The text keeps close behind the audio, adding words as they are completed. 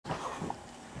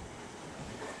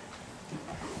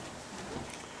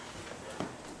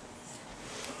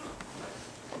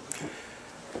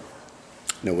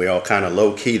You know, we're all kind of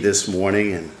low-key this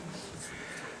morning, and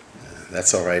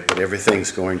that's all right, but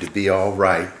everything's going to be all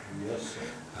right. Yes, sir.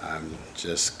 I'm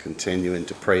just continuing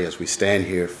to pray as we stand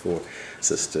here for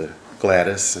Sister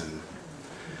Gladys, and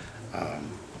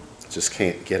just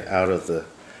can't get out of the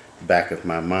back of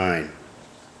my mind,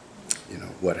 you know,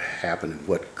 what happened and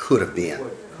what could have been.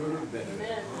 What could have been.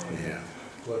 Yeah.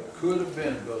 What could have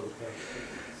been, Brother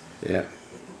Pastor. Yeah.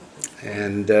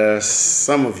 And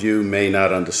some of you may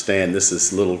not understand, this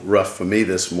is a little rough for me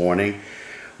this morning.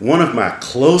 One of my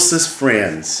closest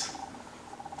friends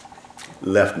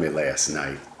left me last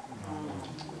night.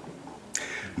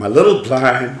 My little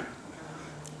blind,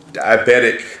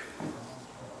 diabetic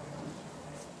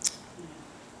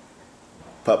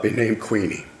puppy named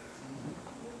Queenie.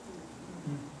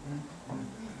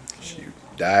 She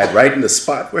died right in the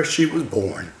spot where she was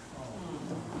born.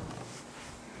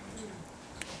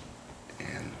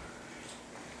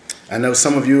 I know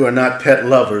some of you are not pet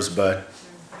lovers, but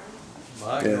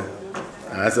yeah,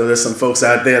 I know there's some folks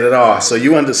out there that are, so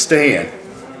you understand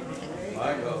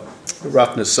the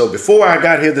roughness. So before I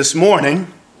got here this morning,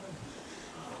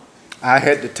 I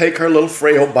had to take her little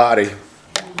frail body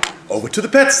over to the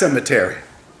pet cemetery.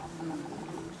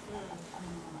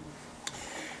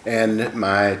 And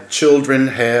my children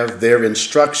have their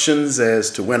instructions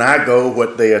as to when I go,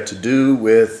 what they are to do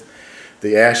with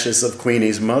the ashes of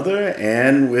Queenie's mother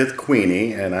and with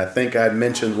Queenie. And I think I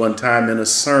mentioned one time in a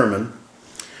sermon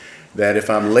that if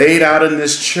I'm laid out in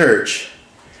this church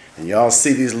and y'all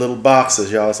see these little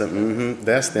boxes, y'all say,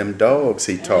 that's them dogs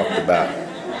he talked about.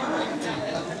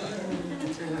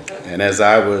 And as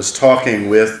I was talking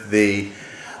with the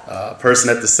person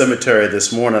at the cemetery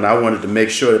this morning, I wanted to make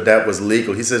sure that that was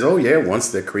legal. He says, oh yeah, once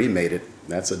they're cremated,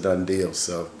 that's a done deal.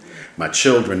 So my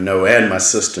children know and my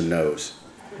sister knows.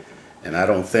 And I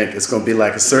don't think it's going to be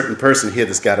like a certain person here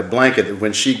that's got a blanket. And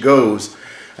when she goes,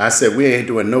 I said, we ain't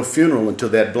doing no funeral until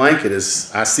that blanket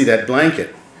is, I see that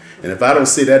blanket. And if I don't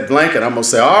see that blanket, I'm going to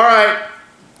say, all right,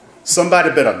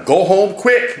 somebody better go home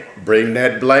quick. Bring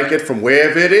that blanket from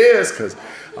wherever it is, because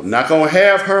I'm not going to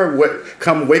have her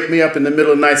come wake me up in the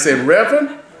middle of the night saying,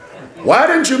 Reverend, why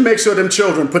didn't you make sure them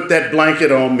children put that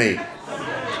blanket on me?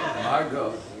 My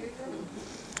God.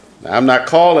 Now, I'm not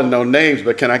calling no names,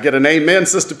 but can I get an amen,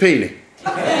 Sister Peeny?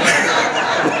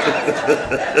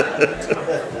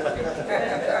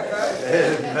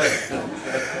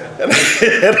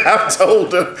 And I've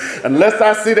told her, unless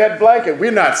I see that blanket,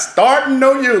 we're not starting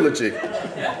no eulogy. My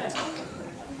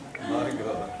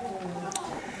God.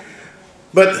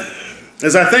 But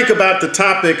as I think about the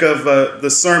topic of the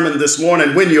sermon this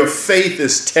morning, when your faith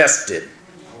is tested,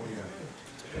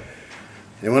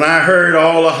 and when I heard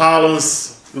all the hollers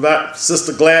about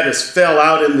Sister Gladys fell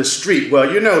out in the street.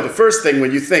 Well, you know, the first thing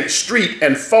when you think street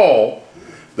and fall,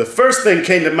 the first thing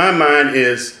came to my mind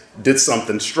is, did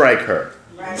something strike her?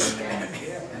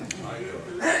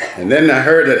 And then I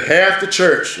heard that half the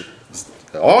church,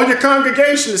 all your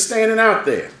congregation is standing out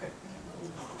there.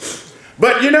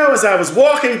 But you know, as I was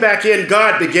walking back in,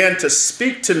 God began to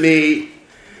speak to me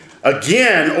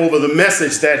again over the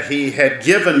message that he had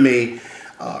given me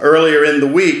earlier in the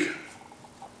week.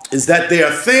 Is that there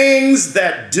are things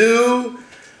that do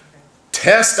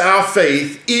test our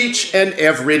faith each and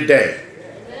every day.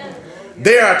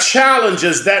 There are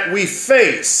challenges that we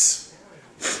face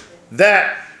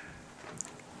that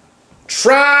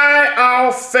try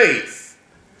our faith,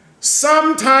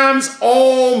 sometimes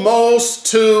almost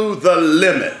to the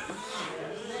limit.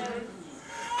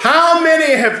 How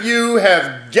many of you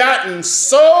have gotten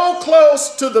so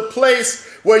close to the place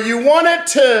where you wanted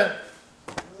to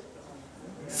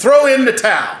throw in the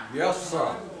towel? Yes,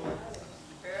 sir.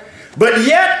 But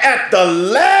yet at the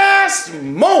last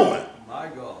moment, My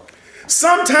God.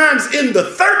 sometimes in the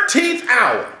 13th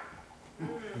hour,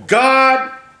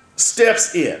 God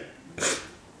steps in.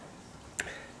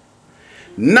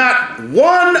 Not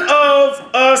one of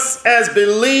us as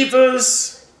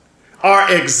believers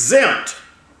are exempt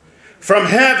from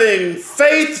having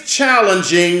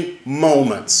faith-challenging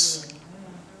moments.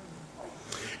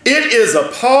 It is a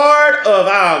part of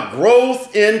our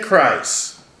growth in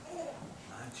Christ.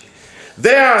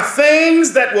 There are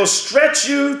things that will stretch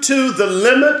you to the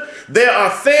limit. There are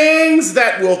things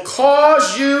that will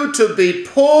cause you to be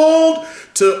pulled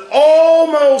to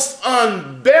almost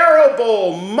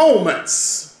unbearable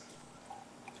moments.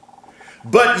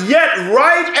 But yet,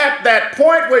 right at that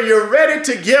point where you're ready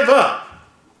to give up,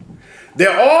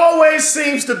 there always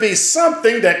seems to be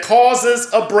something that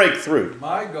causes a breakthrough.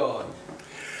 My God.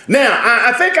 Now,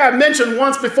 I think I mentioned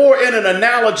once before in an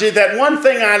analogy that one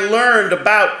thing I learned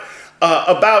about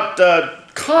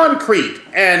concrete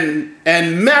and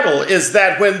metal is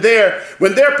that when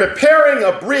they're preparing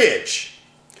a bridge,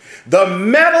 the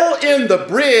metal in the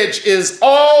bridge is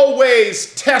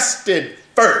always tested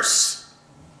first.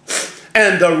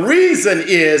 And the reason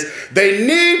is they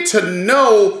need to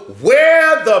know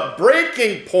where the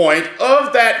breaking point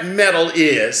of that metal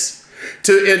is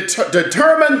to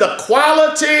determine the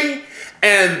quality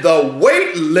and the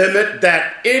weight limit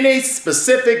that any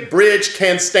specific bridge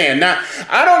can stand. Now,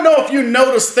 I don't know if you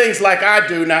notice things like I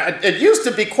do. Now, it used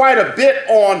to be quite a bit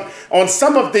on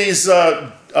some of these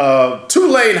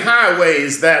two-lane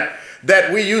highways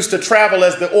that we used to travel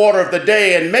as the order of the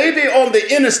day, and maybe on the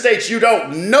interstates you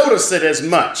don't notice it as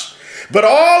much. But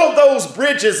all of those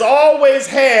bridges always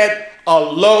had a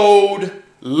load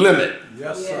limit.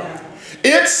 Yes, sir.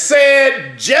 It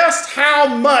said just how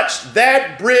much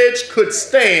that bridge could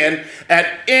stand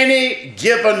at any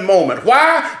given moment.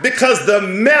 Why? Because the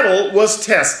metal was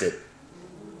tested.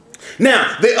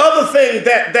 Now, the other thing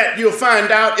that you'll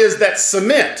find out is that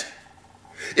cement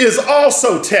is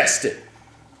also tested.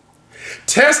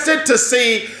 Tested to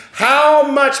see how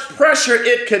much pressure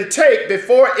it can take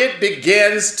before it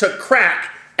begins to crack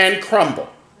and crumble.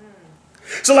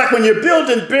 So like when you're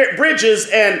building bridges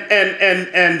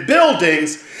and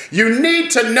buildings, you need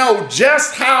to know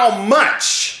just how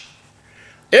much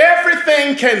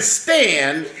everything can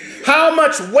stand, how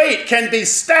much weight can be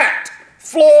stacked,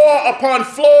 floor upon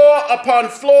floor upon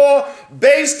floor,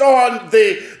 based on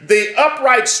the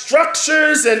upright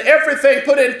structures and everything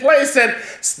put in place. And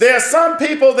there are some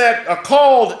people that are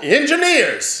called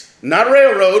engineers, not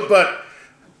railroad, but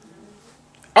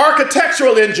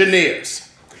architectural engineers,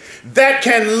 that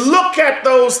can look at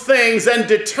those things and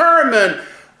determine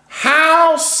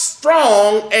how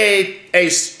strong a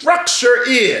structure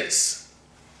is.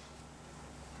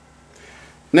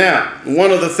 Now,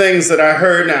 one of the things that I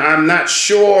heard, now I'm not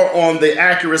sure on the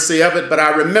accuracy of it, but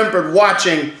I remembered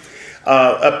watching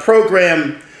a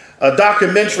program, a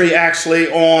documentary actually,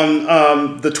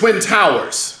 on the Twin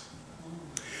Towers,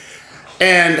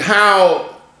 and how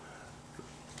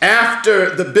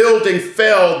after the building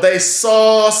fell, they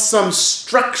saw some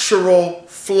structural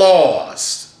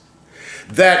flaws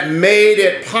that made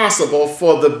it possible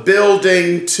for the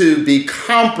building to be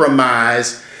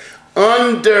compromised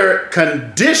under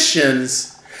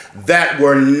conditions that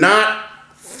were not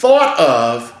thought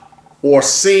of or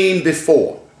seen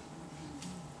before.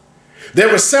 There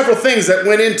were several things that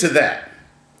went into that.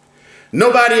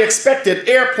 Nobody expected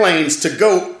airplanes to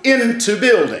go into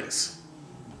buildings.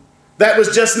 That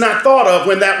was just not thought of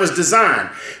when that was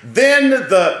designed. Then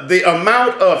the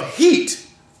amount of heat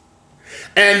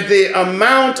and the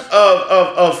amount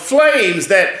of flames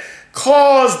that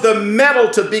caused the metal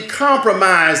to be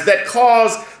compromised, that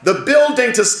caused the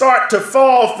building to start to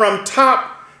fall from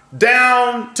top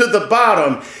down to the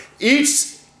bottom.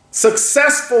 Each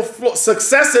successive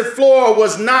floor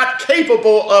was not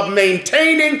capable of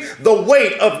maintaining the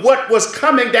weight of what was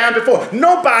coming down before.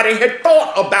 Nobody had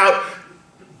thought about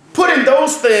putting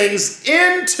those things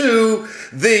into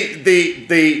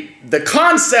the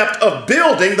concept of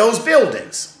building those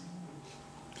buildings.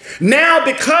 Now,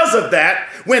 because of that,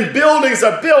 when buildings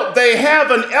are built, they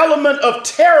have an element of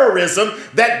terrorism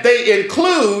that they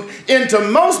include into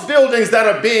most buildings that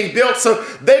are being built so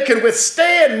they can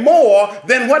withstand more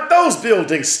than what those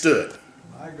buildings stood.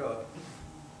 My God.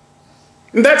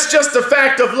 And that's just a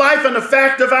fact of life and a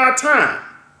fact of our time.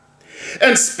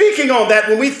 And speaking on that,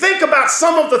 when we think about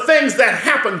some of the things that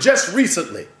happened just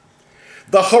recently,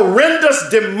 the horrendous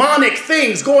demonic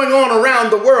things going on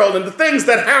around the world and the things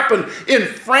that happened in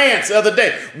France the other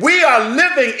day, we are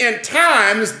living in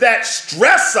times that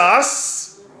stress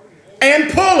us and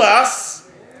pull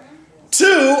us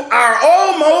to our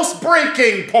almost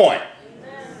breaking point.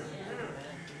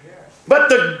 But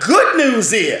the good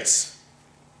news is,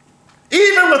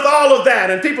 even with all of that,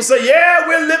 and people say, yeah,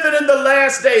 we're living in the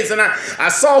last days. And I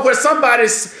saw where somebody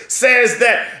says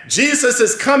that Jesus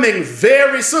is coming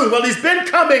very soon. Well, he's been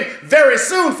coming very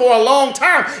soon for a long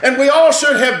time. And we all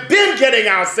should have been getting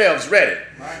ourselves ready.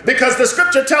 Because the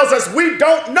scripture tells us we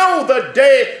don't know the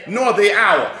day nor the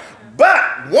hour.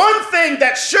 But one thing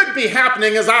that should be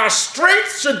happening is our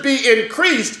strength should be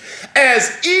increased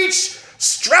as each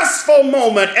stressful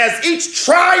moment, as each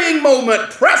trying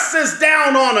moment presses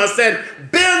down on us and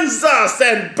bends us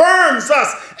and burns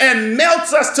us and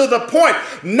melts us to the point.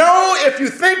 No, if you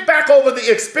think back over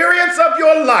the experience of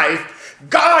your life,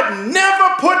 God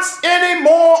never puts any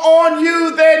more on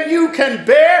you than you can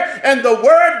bear, and the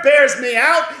word bears me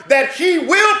out that he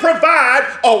will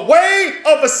provide a way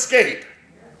of escape.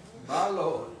 My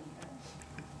Lord.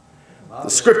 The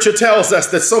scripture tells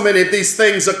us that so many of these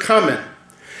things are coming.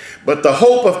 But the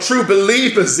hope of true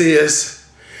believers is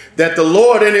that the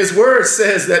Lord in his word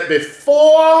says that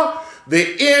before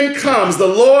the end comes, the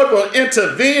Lord will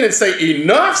intervene and say,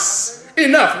 enough's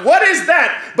enough. What is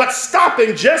that but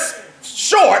stopping just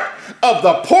short of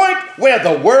the point where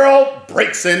the world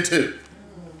breaks into?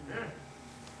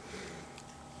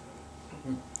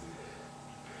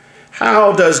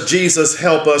 How does Jesus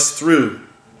help us through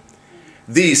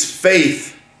these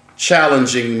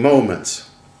faith-challenging moments?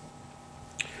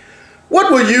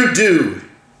 What will you do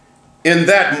in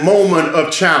that moment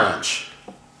of challenge?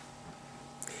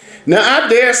 Now, I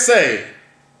dare say,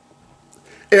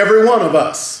 every one of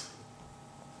us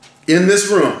in this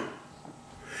room,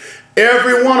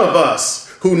 every one of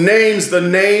us who names the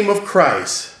name of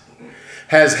Christ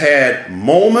has had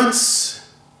moments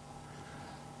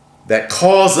that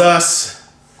cause us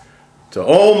to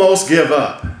almost give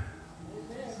up.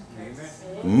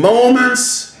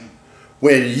 Moments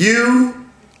when you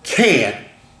can't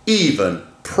even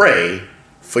pray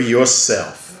for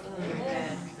yourself.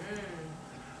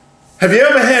 Have you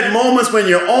ever had moments when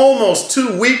you're almost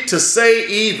too weak to say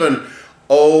even,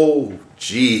 oh,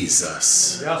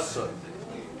 Jesus? Yes, sir.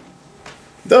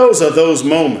 Those are those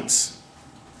moments.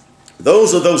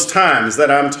 Those are those times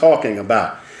that I'm talking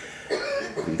about.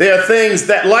 There are things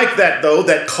that, like that, though,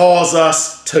 that cause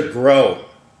us to grow.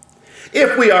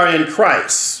 If we are in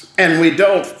Christ and we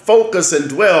don't focus and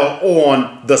dwell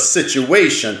on the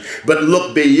situation, but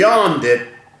look beyond it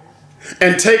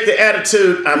and take the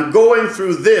attitude, I'm going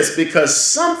through this because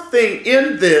something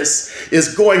in this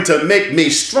is going to make me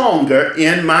stronger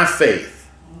in my faith.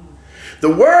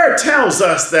 The word tells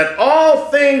us that all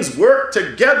things work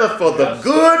together for the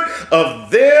good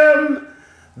of them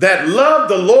that love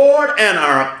the Lord and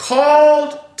are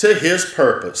called to his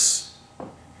purpose.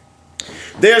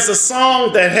 There's a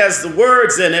song that has the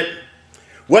words in it,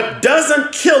 what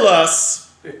doesn't kill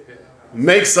us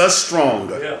makes us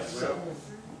stronger. Yes, sir.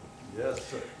 Yes,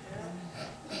 sir.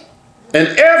 And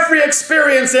every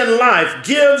experience in life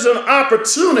gives an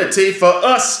opportunity for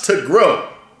us to grow.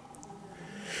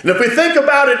 And if we think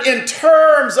about it in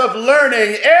terms of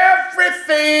learning,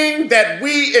 everything that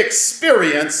we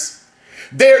experience,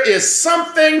 there is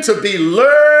something to be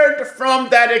learned from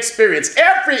that experience.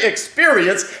 Every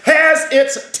experience has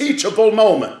its teachable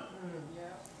moment.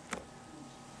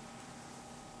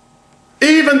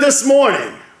 Even this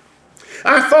morning,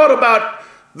 I thought about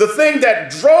the thing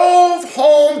that drove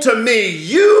home to me.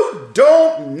 You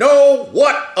don't know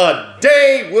what a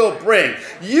day will bring.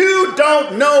 You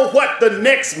don't know what the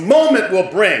next moment will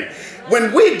bring.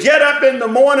 When we get up in the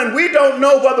morning, we don't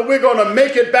know whether we're going to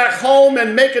make it back home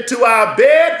and make it to our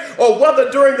bed, or whether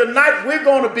during the night we're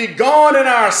going to be gone in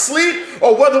our sleep,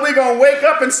 or whether we're going to wake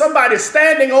up and somebody's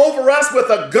standing over us with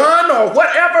a gun or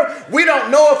whatever. We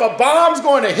don't know if a bomb's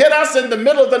going to hit us in the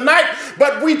middle of the night,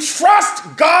 but we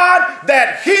trust God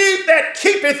that he that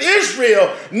keepeth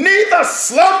Israel neither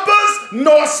slumbers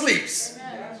nor sleeps.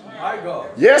 My God.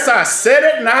 Yes, I said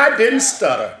it and I didn't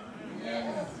stutter.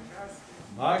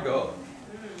 My God.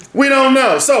 We don't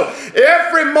know. So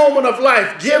every moment of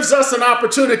life gives us an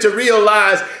opportunity to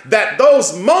realize that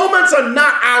those moments are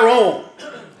not our own.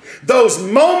 Those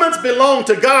moments belong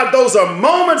to God. Those are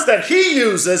moments that he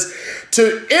uses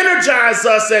to energize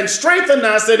us and strengthen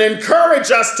us and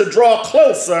encourage us to draw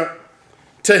closer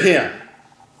to him.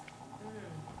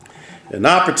 An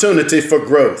opportunity for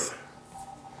growth.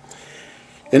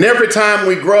 And every time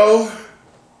we grow,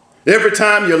 every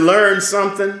time you learn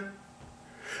something,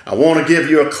 I want to give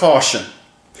you a caution.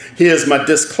 Here's my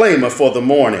disclaimer for the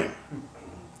morning.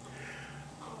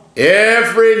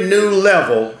 Every new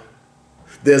level,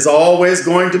 there's always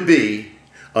going to be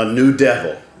a new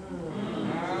devil.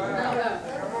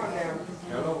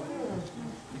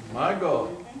 My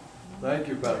God. Thank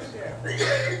you, Pastor.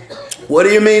 What do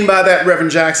you mean by that,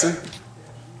 Reverend Jackson?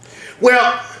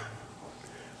 Well,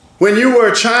 when you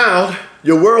were a child,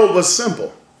 your world was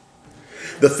simple.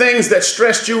 The things that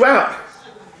stressed you out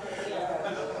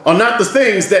are not the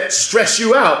things that stress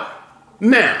you out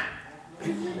now.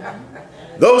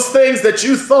 Those things that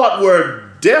you thought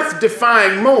were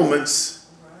death-defying moments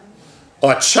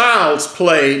are child's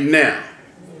play now.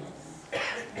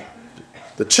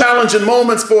 The challenging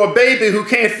moments for a baby who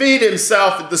can't feed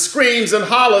himself, the screams and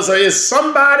hollers are, is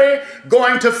somebody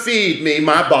going to feed me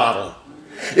my bottle?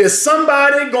 Is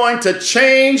somebody going to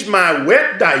change my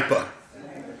wet diaper?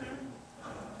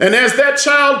 And as that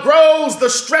child grows, the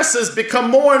stresses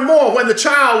become more and more. When the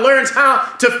child learns how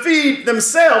to feed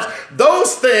themselves,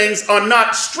 those things are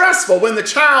not stressful. When the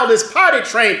child is potty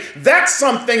trained, that's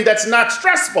something that's not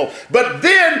stressful. But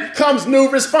then comes new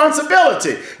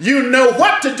responsibility. You know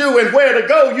what to do and where to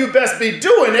go. You best be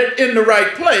doing it in the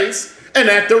right place and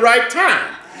at the right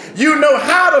time. You know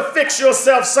how to fix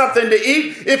yourself something to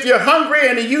eat. If you're hungry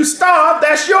and you starve,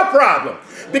 that's your problem.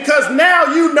 Because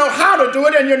now you know how to do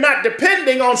it and you're not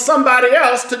depending on somebody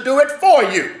else to do it for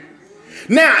you.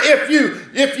 Now, if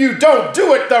you don't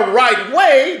do it the right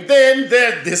way, then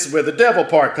this is where the devil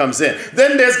part comes in.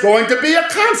 Then there's going to be a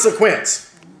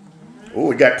consequence. Oh,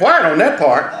 we got quiet on that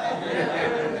part.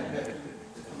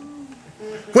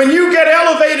 When you get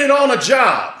elevated on a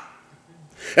job,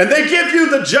 and they give you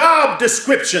the job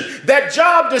description, that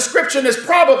job description is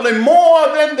probably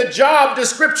more than the job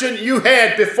description you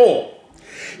had before.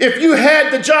 If you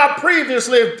had the job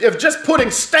previously of just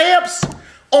putting stamps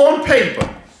on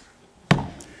paper,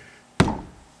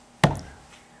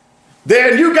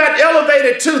 then you got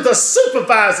elevated to the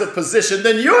supervisor position,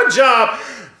 then your job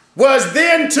was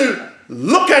then to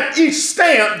look at each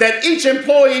stamp that each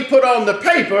employee put on the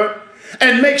paper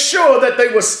and make sure that they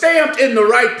were stamped in the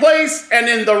right place and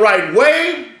in the right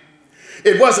way.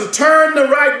 It wasn't turned the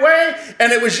right way,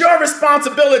 and it was your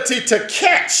responsibility to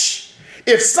catch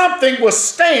if something was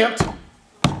stamped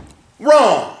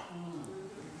wrong.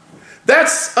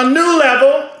 That's a new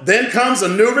level. Then comes a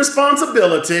new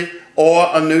responsibility or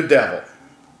a new devil.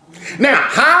 Now,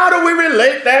 how do we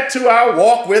relate that to our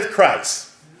walk with Christ?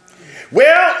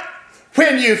 Well,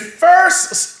 when you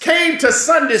first came to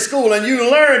Sunday school and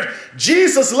you learned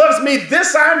Jesus loves me,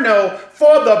 this I know,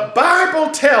 for the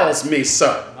Bible tells me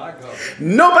so.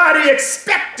 Nobody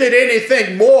expected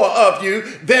anything more of you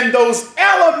than those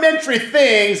elementary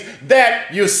things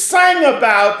that you sang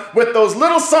about with those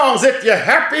little songs. If you're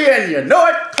happy and you know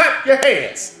it, clap your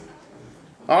hands.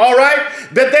 All right?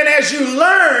 But then as you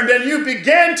learned and you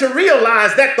began to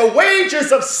realize that the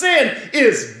wages of sin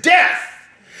is death,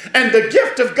 and the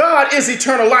gift of God is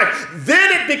eternal life,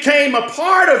 then it became a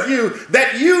part of you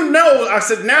that you know. I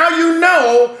said, now you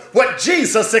know what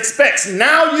Jesus expects.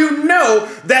 Now you know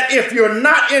that if you're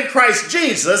not in Christ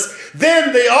Jesus,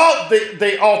 then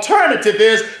the alternative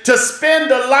is to spend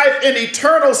a life in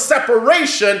eternal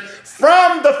separation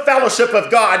from the fellowship of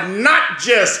God, not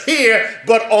just here,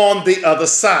 but on the other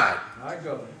side. I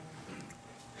go.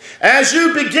 As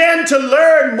you begin to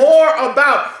learn more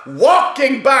about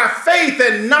walking by faith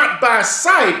and not by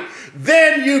sight,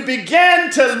 then you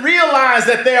begin to realize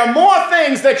that there are more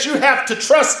things that you have to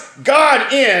trust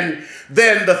God in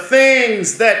than the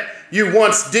things that you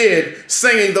once did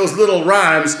singing those little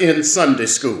rhymes in Sunday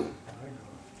school.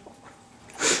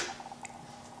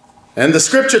 And the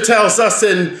scripture tells us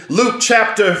in Luke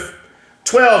chapter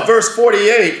 12, verse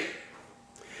 48,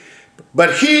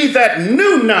 but he that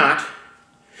knew not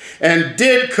and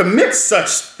did commit such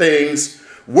things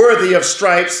worthy of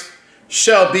stripes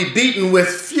shall be beaten with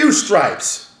few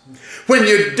stripes. When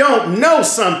you don't know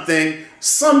something,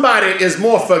 somebody is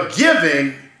more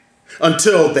forgiving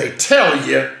until they tell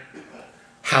you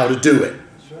how to do it.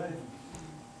 That's right.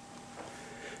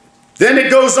 Then it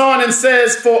goes on and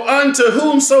says, for unto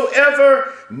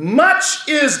whomsoever much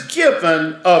is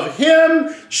given, of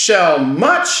him shall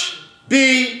much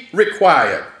be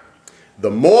required. The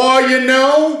more you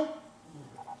know,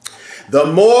 the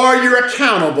more you're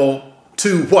accountable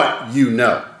to what you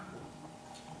know.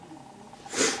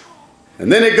 And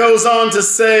then it goes on to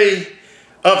say,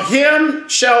 of him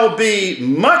shall be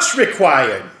much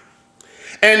required,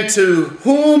 and to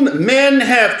whom men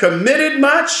have committed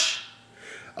much,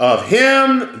 of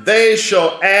him they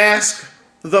shall ask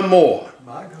the more.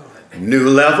 New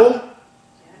level,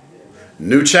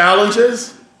 new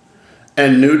challenges,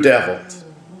 and new devils.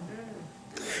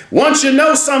 Once you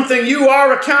know something, you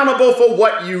are accountable for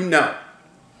what you know.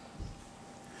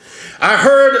 I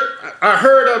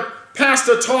heard a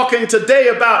pastor talking today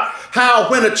about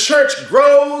how when a church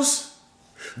grows,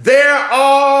 there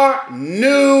are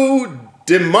new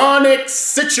demonic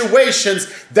situations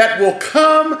that will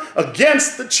come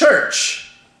against the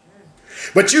church.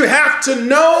 But you have to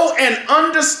know and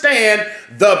understand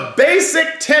the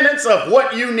basic tenets of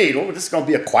what you need. Oh, this is going to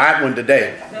be a quiet one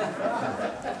today.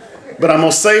 But I'm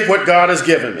going to say what God has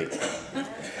given me.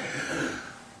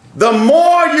 The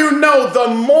more you know,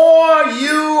 the more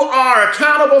you are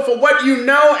accountable for what you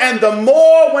know, and the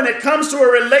more when it comes to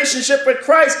a relationship with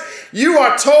Christ, you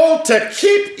are told to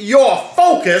keep your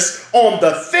focus on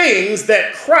the things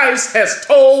that Christ has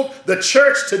told the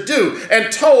church to do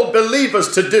and told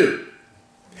believers to do.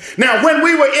 Now, when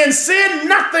we were in sin,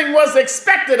 nothing was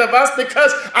expected of us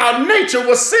because our nature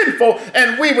was sinful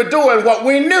and we were doing what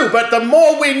we knew. But the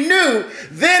more we knew,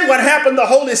 then what happened? The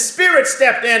Holy Spirit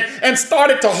stepped in and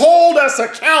started to hold us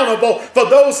accountable for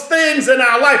those things in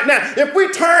our life. Now, if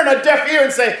we turn a deaf ear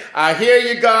and say, I hear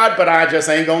you, God, but I just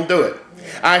ain't going to do it.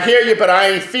 I hear you, but I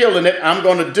ain't feeling it. I'm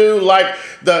going to do like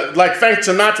Frank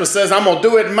Sinatra says, I'm going to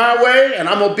do it my way, and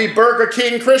I'm going to be Burger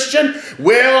King Christian.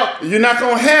 Well, you're not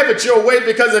going to have it your way,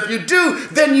 because if you do,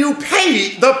 then you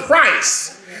pay the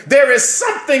price. There is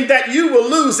something that you will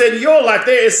lose in your life.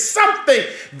 There is something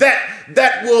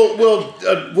that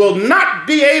will not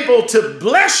be able to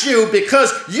bless you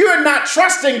because you're not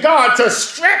trusting God to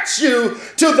stretch you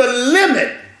to the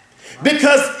limit.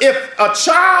 Because if a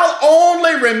child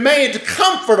only remained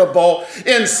comfortable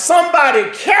in somebody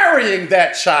carrying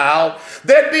that child,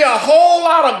 there'd be a whole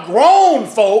lot of grown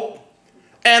folk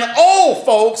and old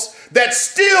folks that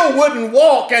still wouldn't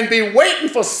walk and be waiting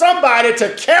for somebody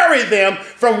to carry them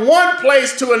from one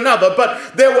place to another.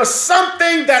 But there was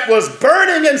something that was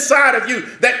burning inside of you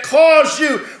that caused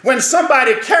you, when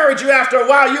somebody carried you, after a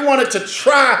while, you wanted to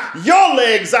try your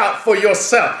legs out for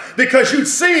yourself because you'd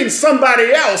seen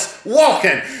somebody else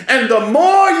walking. And the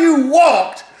more you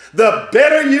walked, the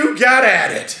better you got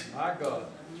at it. My God.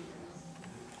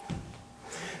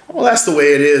 Well, that's the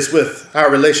way it is with our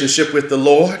relationship with the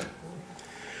Lord.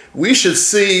 We should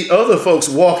see other folks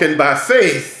walking by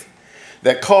faith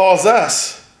that cause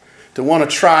us to want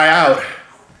to try out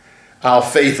our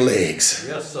faith legs.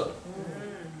 Yes, sir.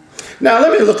 Now,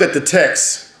 let me look at the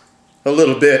text a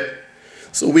little bit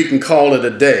so we can call it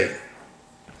a day.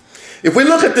 If we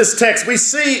look at this text, we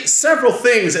see several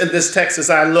things in this text as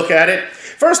I look at it.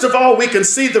 First of all, we can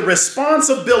see the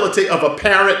responsibility of a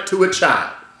parent to a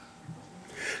child.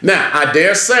 Now, I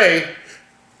dare say,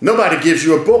 nobody gives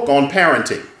you a book on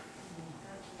parenting.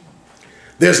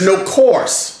 There's no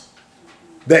course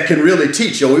that can really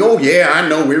teach you. Oh, yeah, I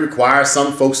know we require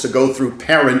some folks to go through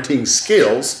parenting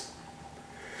skills.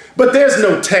 But there's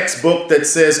no textbook that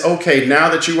says, okay, now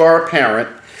that you are a parent,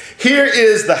 here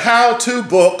is the how-to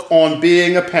book on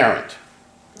being a parent.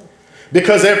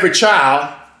 Because every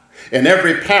child and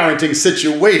every parenting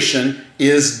situation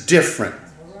is different.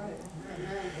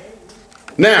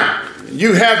 Now,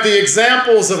 you have the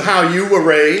examples of how you were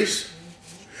raised.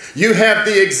 You have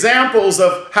the examples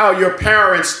of how your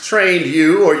parents trained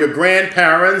you, or your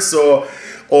grandparents, or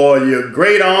your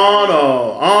great aunt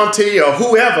or auntie or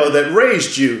whoever that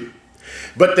raised you.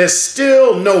 But there's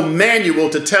still no manual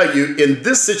to tell you, in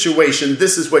this situation,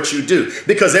 this is what you do,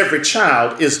 because every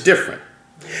child is different.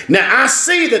 Now, I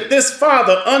see that this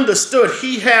father understood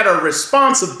he had a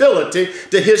responsibility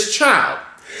to his child.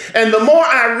 And the more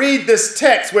I read this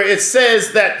text where it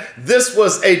says that this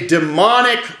was a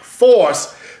demonic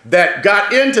force that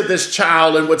got into this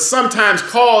child and would sometimes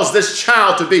cause this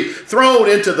child to be thrown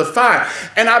into the fire.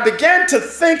 And I began to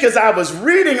think as I was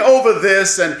reading over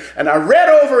this, and I read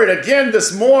over it again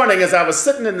this morning as I was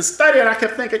sitting in the study, and I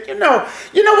kept thinking, you know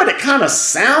what it kind of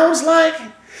sounds like?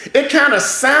 It kind of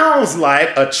sounds like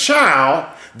a child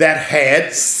that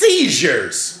had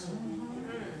seizures.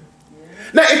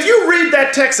 Now, if you read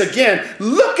that text again,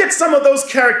 look at some of those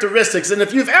characteristics. And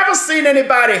if you've ever seen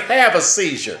anybody have a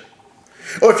seizure,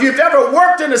 or if you've ever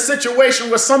worked in a situation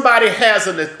where somebody has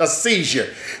a seizure,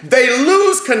 they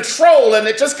lose control and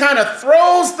it just kind of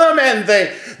throws them, and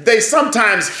they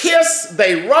sometimes hiss,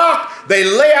 they rock, they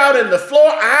lay out in the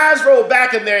floor, eyes roll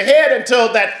back in their head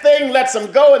until that thing lets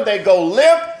them go and they go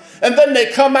limp, and then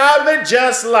they come out of it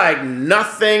just like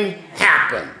nothing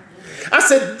happened. I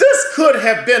said, this could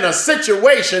have been a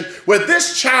situation where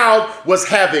this child was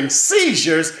having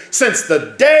seizures since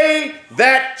the day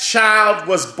that child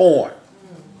was born.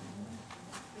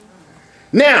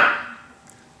 Now,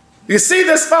 you see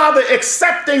this father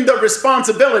accepting the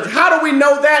responsibility. How do we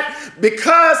know that?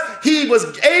 Because he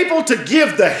was able to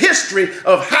give the history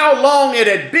of how long it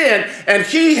had been, and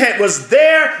was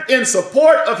there in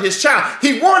support of his child.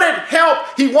 He wanted help.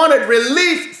 He wanted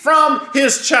relief from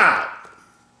his child,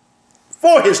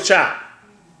 for his child.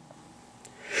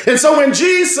 And so when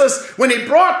he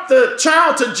brought the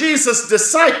child to Jesus'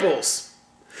 disciples,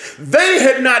 they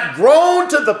had not grown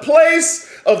to the place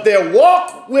of their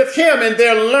walk with him and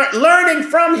their learning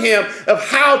from him of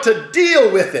how to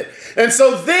deal with it. And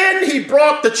so then he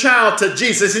brought the child to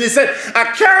Jesus, and he said,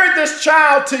 I carried this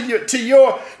child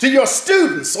to your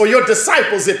students, or your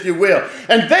disciples, if you will,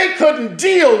 and they couldn't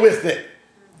deal with it.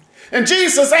 And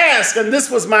Jesus asked, and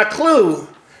this was my clue,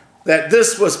 that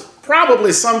this was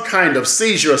probably some kind of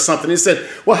seizure or something. He said,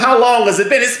 well, how long has it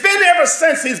been? It's been ever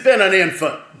since he's been an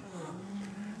infant.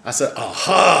 I said,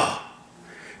 aha.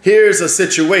 Here's a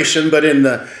situation, but in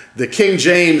the King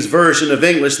James Version of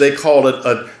English, they call it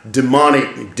a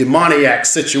demoniac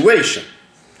situation.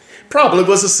 Probably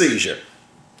was a seizure.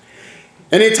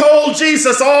 And he told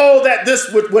Jesus all that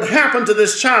this would happen to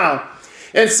this child.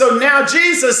 And so now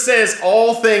Jesus says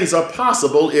all things are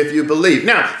possible if you believe.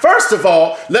 Now, first of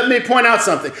all, let me point out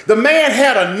something. The man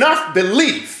had enough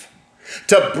belief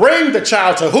to bring the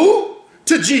child to who?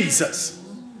 To Jesus.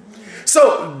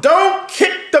 So don't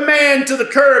kick the man to the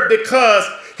curb because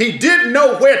he didn't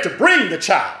know where to bring the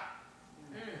child.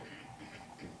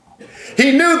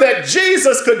 He knew that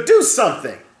Jesus could do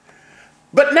something.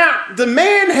 But now the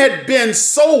man had been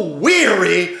so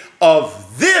weary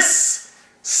of this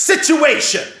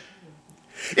situation.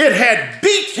 It had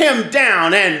beat him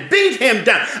down and beat him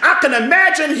down. I can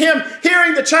imagine him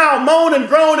hearing the child moan and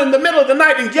groan in the middle of the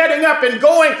night and getting up and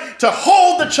going to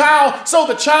hold the child so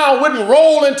the child wouldn't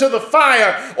roll into the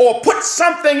fire, or put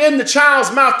something in the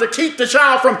child's mouth to keep the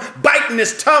child from biting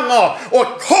his tongue off, or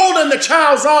holding the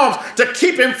child's arms to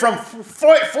keep him from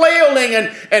flailing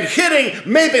and hitting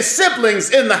maybe siblings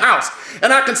in the house.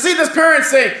 And I can see this parent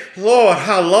saying, Lord,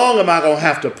 how long am I going to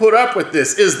have to put up with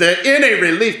this? Is there any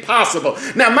relief possible?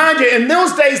 Now, mind you, in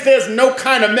those days, there's no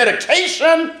kind of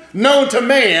medication known to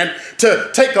man to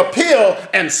take a pill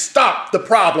and stop the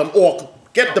problem or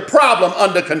get the problem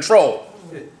under control.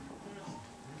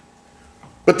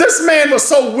 But this man was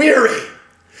so weary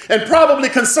and probably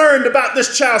concerned about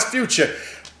this child's future.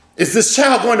 Is this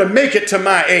child going to make it to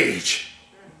my age?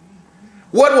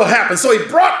 What will happen? So he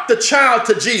brought the child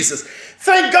to Jesus.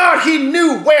 Thank God he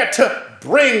knew where to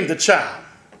bring the child.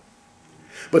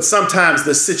 But sometimes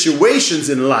the situations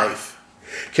in life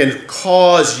can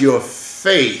cause your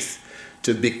faith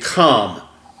to become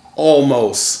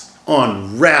almost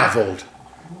unraveled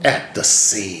at the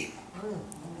seam.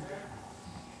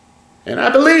 And I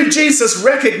believe Jesus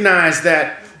recognized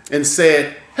that and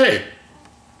said, hey,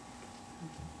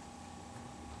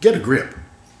 get a grip.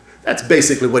 That's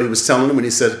basically what he was telling them when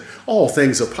he said, all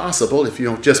things are possible if you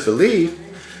don't just believe.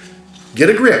 Get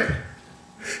a grip.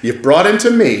 You've brought him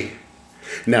to me.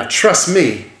 Now trust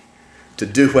me to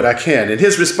do what I can. And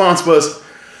his response was,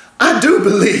 I do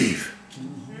believe.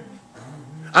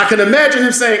 I can imagine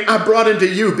him saying, I brought him to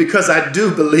you because I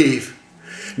do believe.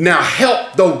 Now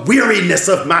help the weariness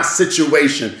of my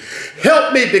situation.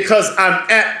 Help me because I'm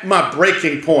at my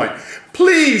breaking point.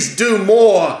 Please do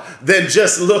more than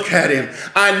just look at him.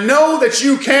 I know that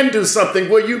you can do something.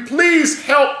 Will you please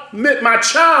help my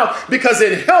child? Because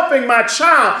in helping my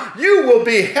child, you will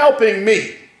be helping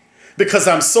me. Because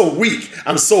I'm so weak,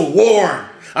 I'm so worn,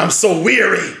 I'm so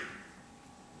weary.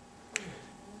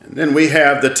 And then we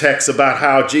have the text about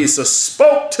how Jesus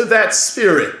spoke to that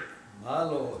spirit. My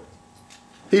Lord.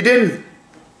 He didn't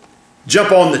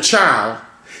jump on the child.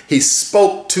 He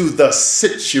spoke to the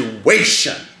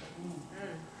situation.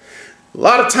 A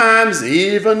lot of times,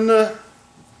 even the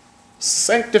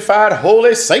sanctified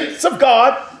holy saints of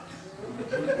God.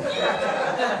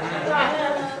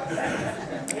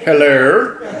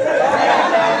 Hello.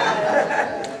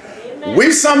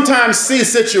 We sometimes see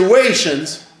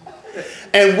situations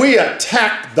and we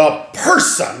attack the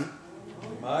person.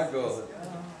 My God.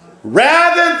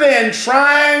 Rather than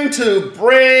trying to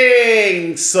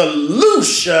bring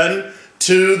solution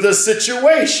to the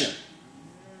situation.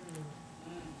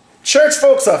 Church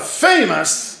folks are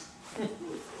famous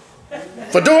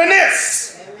for doing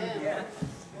this.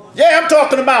 Yeah, I'm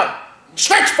talking about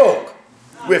church folk.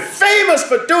 We're famous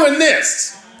for doing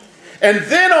this. And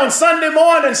then on Sunday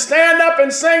morning, stand up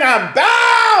and sing, I'm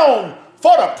bound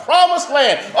for the promised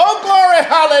land. Oh, glory,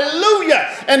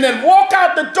 hallelujah. And then walk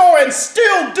out the door and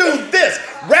still do this.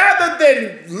 Rather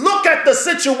than look at the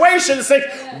situation and say,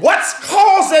 what's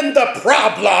causing the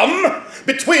problem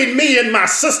between me and my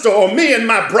sister or me and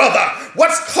my brother?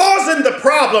 What's causing the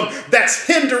problem that's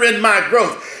hindering my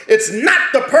growth? It's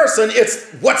not the person,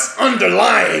 it's what's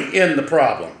underlying in the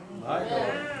problem.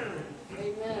 Amen.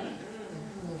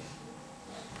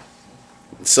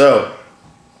 So,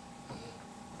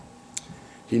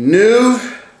 he knew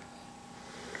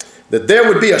that there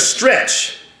would be a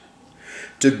stretch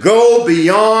to go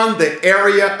beyond the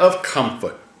area of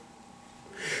comfort.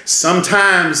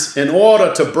 Sometimes, in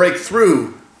order to break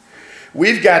through,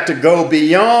 we've got to go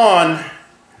beyond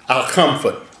our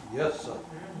comfort. Yes, sir.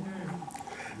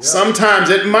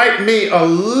 Sometimes it might mean a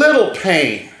little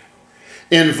pain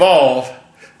involved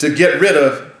to get rid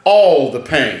of all the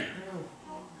pain.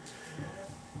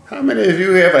 How many of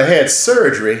you ever had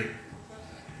surgery?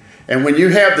 And when you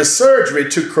have the surgery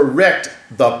to correct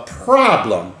the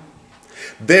problem,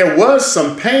 there was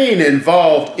some pain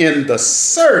involved in the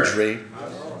surgery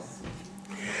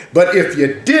But if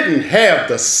you didn't have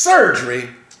the surgery,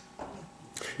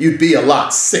 you'd be a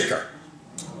lot sicker.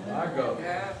 My God.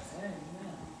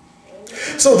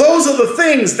 So those are the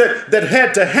things that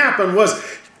had to happen. Was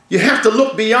you have to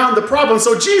look beyond the problem.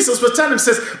 So Jesus was telling him,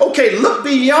 says, okay, look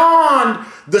beyond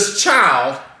this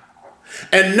child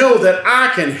and know that I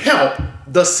can help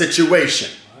the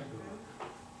situation.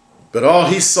 But all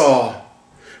he saw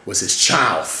was his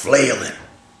child flailing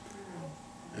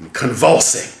and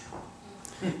convulsing.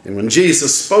 And when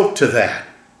Jesus spoke to that,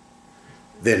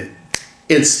 then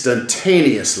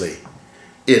instantaneously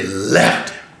it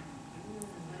left him.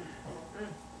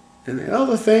 And the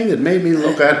other thing that made me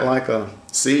look at it like a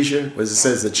seizure was it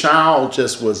says the child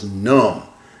just was numb,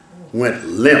 went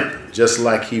limp, just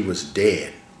like he was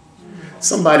dead.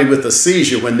 Somebody with a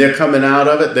seizure, when they're coming out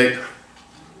of it,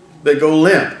 they go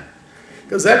limp.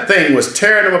 Because that thing was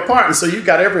tearing them apart. And so you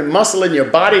got every muscle in your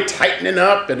body tightening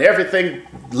up and everything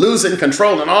losing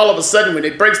control. And all of a sudden, when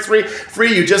it breaks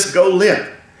free, you just go limp.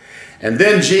 And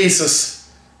then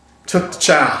Jesus took the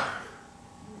child.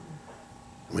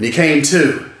 When he came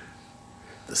to,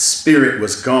 the spirit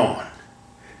was gone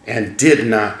and did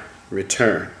not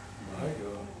return.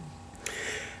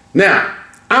 Now,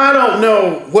 I don't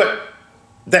know what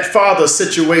that father's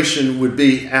situation would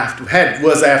be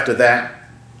was after that.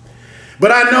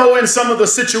 But I know in some of the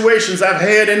situations I've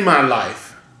had in my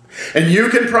life, and you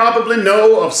can probably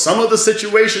know of some of the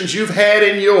situations you've had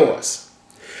in yours,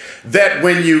 that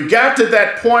when you got to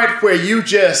that point where you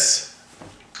just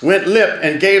went limp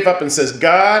and gave up and says,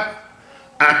 God,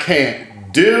 I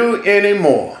can't do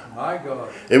anymore. My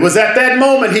God. It was at that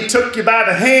moment he took you by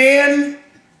the hand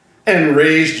and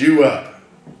raised you up.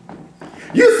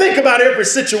 You think about every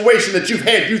situation that you've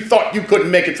had you thought you couldn't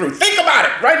make it through. Think about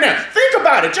it right now. Think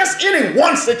about it. Just any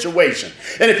one situation.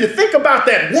 And if you think about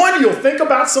that one, you'll think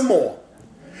about some more.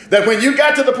 That when you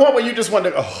got to the point where you just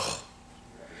wondered, oh,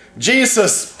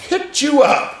 Jesus picked you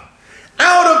up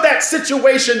out of that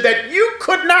situation that you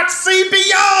could not see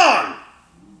beyond.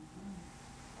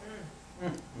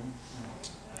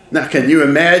 Now, can you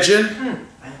imagine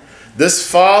this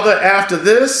father after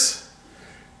this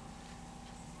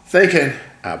thinking,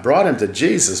 I brought him to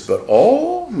Jesus, but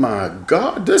oh my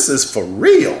God, this is for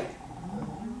real.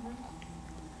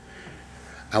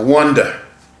 I wonder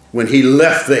when he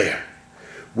left there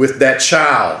with that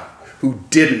child who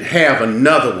didn't have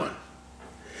another one,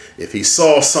 if he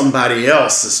saw somebody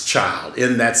else's child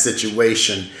in that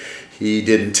situation, he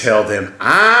didn't tell them,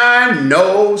 I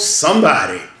know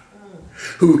somebody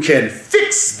who can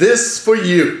fix this for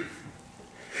you.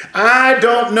 I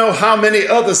don't know how many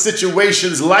other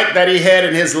situations like that he had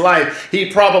in his life.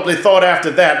 He probably thought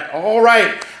after that, all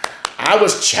right, I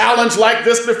was challenged like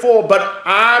this before, but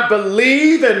I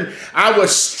believe, and I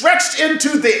was stretched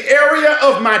into the area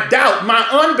of my doubt, my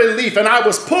unbelief, and I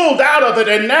was pulled out of it,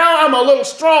 and now I'm a little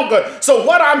stronger. So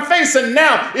what I'm facing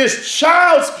now is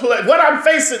child's play. What I'm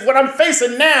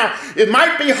facing now, it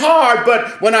might be hard,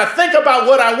 but when I think about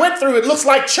what I went through, it looks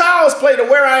like child's play to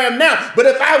where I am now. But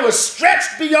if I was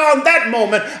stretched beyond that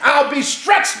moment, I'll be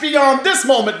stretched beyond this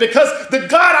moment, because the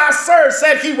God I serve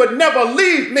said he would never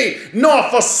leave me nor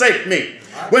forsake me.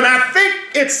 When I think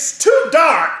it's too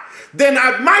dark, then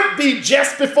I might be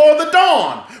just before the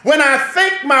dawn. When I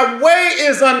think my way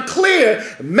is unclear,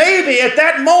 maybe at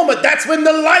that moment, that's when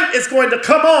the light is going to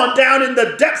come on down in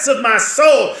the depths of my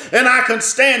soul, and I can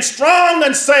stand strong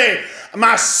and say,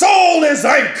 my soul is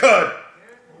anchored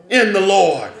in the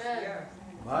Lord.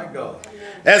 My God.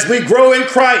 As we grow in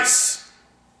Christ,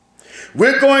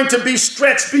 we're going to be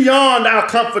stretched beyond our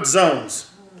comfort zones.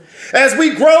 As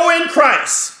we grow in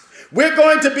Christ, we're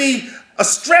going to be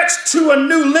stretched to a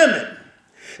new limit.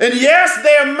 And yes,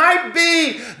 there might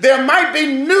be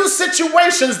new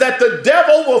situations that the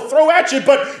devil will throw at you,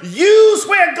 but use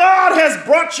where God has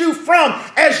brought you from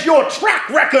as your track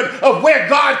record of where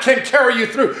God can carry you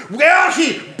through. Well,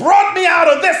 he brought me out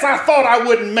of this I thought I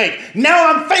wouldn't make.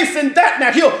 Now I'm facing that.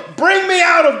 Now he'll bring me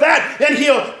out of that, and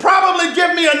he'll probably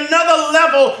give me another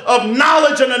level of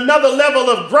knowledge and another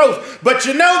level of growth. But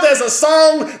you know, there's a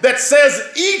song that says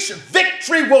each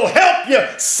victory will help you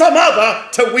some other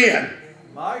to win.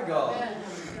 My God.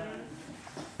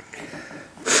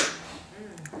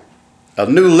 A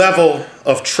new level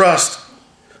of trust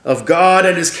of God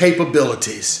and his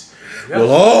capabilities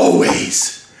will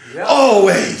always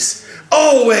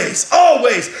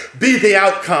be the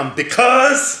outcome,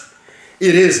 because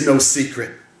it is no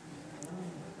secret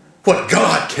what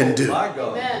God can do. My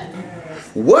God.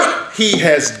 What he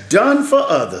has done for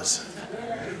others.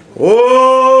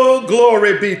 Oh,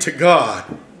 glory be to God.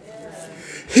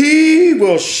 He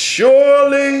will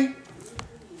surely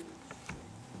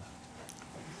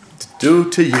do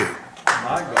to you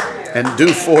My God. and do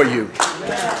for you. My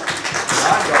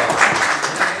God.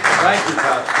 Thank you,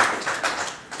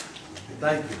 Pastor.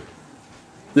 Thank you.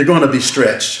 You're going to be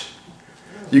stretched.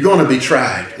 You're going to be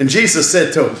tried. And Jesus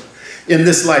said to him, in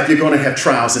this life, you're going to have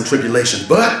trials and tribulations,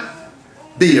 but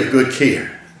be of good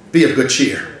care. Be of good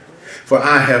cheer. For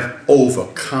I have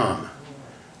overcome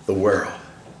the world.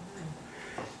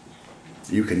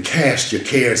 You can cast your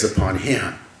cares upon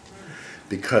him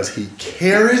because he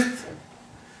careth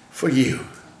for you.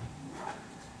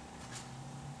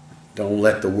 Don't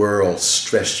let the world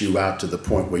stress you out to the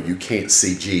point where you can't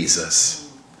see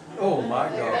Jesus. Oh, my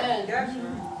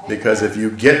God. Because if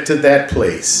you get to that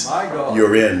place, My God.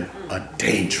 you're in a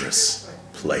dangerous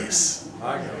place.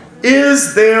 My God.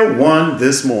 Is there one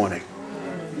this morning?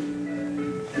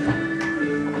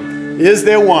 Is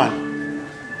there one?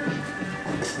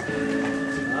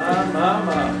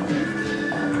 My.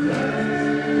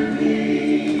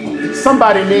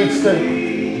 Somebody needs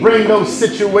to bring those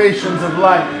situations of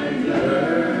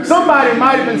life. Somebody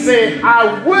might have been saying,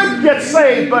 I would get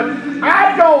saved, but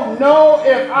I don't know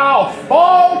if I'll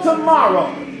fall tomorrow.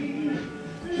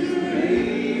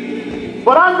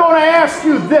 But I'm going to ask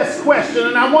you this question,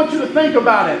 and I want you to think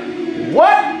about it.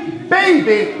 What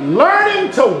baby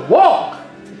learning to walk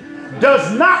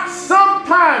does not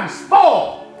sometimes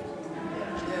fall?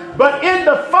 But in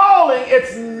the falling,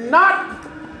 it's not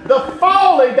the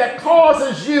falling that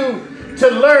causes you to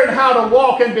learn how to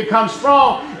walk and become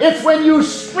strong. It's when you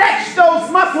stretch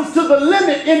those muscles to the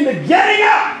limit in the getting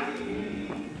up.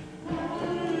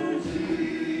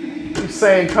 He's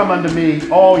saying, come unto me,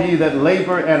 all ye that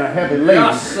labor and are heavy laden,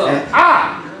 Yes, sir. and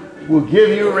I will give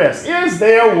you rest. Is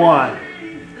there one?